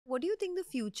What do you think the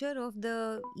future of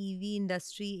the EV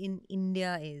industry in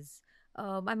India is?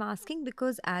 I'm asking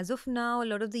because as of now, a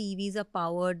lot of the EVs are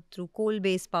powered through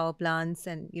coal-based power plants,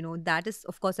 and that is,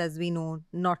 of course, as we know,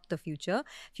 not the future.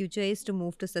 Future is to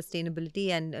move to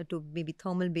sustainability and to maybe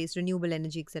thermal-based, renewable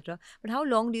energy, etc. But how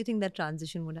long do you think that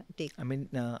transition would take?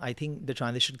 I think the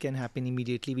transition can happen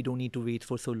immediately. We don't need to wait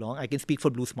for so long. I can speak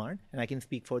for BluSmart and I can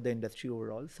speak for the industry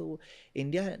overall. So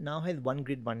India now has one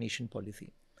grid, one nation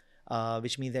policy,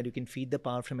 which means that you can feed the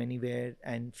power from anywhere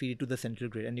and feed it to the central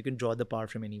grid, and you can draw the power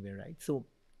from anywhere, right? So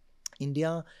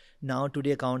India now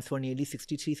today accounts for nearly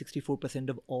 63-64%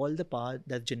 of all the power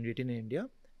that's generated in India.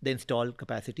 The installed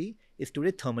capacity is today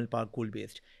thermal power, coal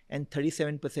based, and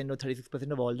 37% or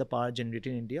 36% of all the power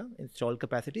generated in India installed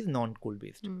capacity is non-coal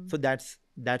based. So that's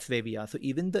where we are. So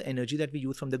even the energy that we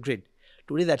use from the grid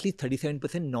today is at least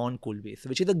 37% non-coal based,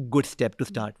 which is a good step to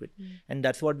start with. And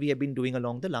that's what we have been doing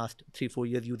along the last 3-4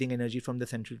 years, using energy from the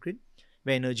central grid,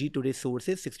 where energy today source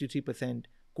is 63%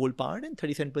 coal powered and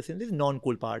 37% is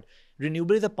non-coal powered.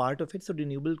 Renewable is a part of it, so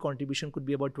renewable contribution could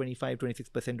be about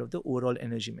 25-26% of the overall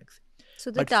energy mix.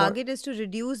 So the But for target is to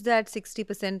reduce that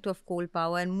 60% of coal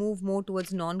power and move more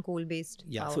towards non-coal based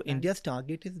yeah, power so plants. India's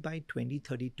target is by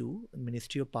 2032.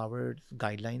 Ministry of Power's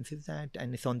guidelines is that,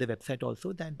 and it's on the website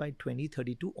also, that by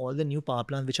 2032, all the new power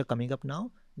plants which are coming up now,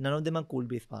 none of them are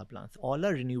coal-based power plants. All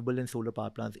are renewable and solar power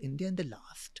plants. India in the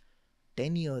last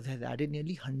 10 years has added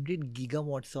nearly 100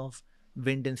 gigawatts of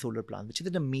wind and solar plants, which is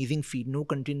an amazing feat. No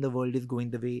country in the world is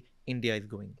going the way India is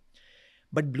going.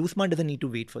 But BluSmart doesn't need to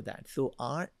wait for that. So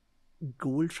our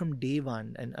goal from day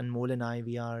one, and Anmol and I,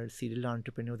 we are serial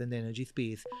entrepreneurs in the energy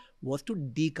space, was to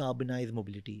decarbonize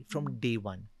mobility from day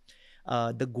one.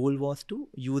 The goal was to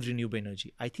use renewable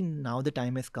energy. I think now the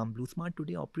time has come. BluSmart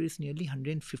today operates nearly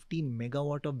 150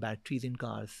 megawatt of batteries in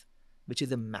cars, which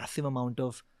is a massive amount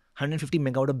of 150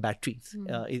 megawatt of batteries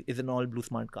is in all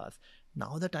BluSmart cars.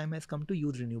 Now the time has come to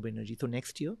use renewable energy. So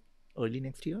next year, early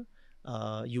next year,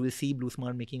 you will see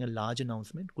BluSmart making a large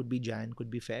announcement, could be Jan, could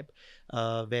be Feb,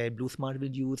 where BluSmart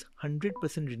will use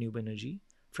 100% renewable energy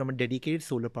from a dedicated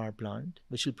solar power plant,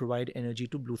 which will provide energy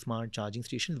to BluSmart charging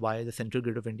stations via the central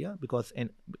grid of India, because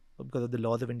of the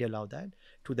laws of India allow that,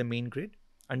 to the main grid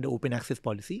under open access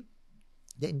policy.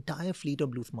 The entire fleet of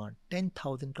BluSmart,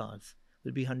 10,000 cars,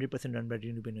 will be 100% run by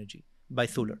renewable energy, by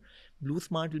solar.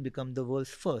 BluSmart will become the world's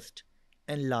first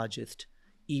and largest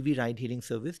EV ride-hailing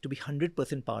service to be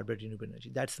 100% powered by renewable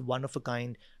energy. That's one of a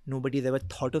kind. Nobody's ever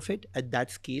thought of it at that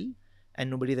scale,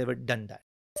 and nobody's ever done that.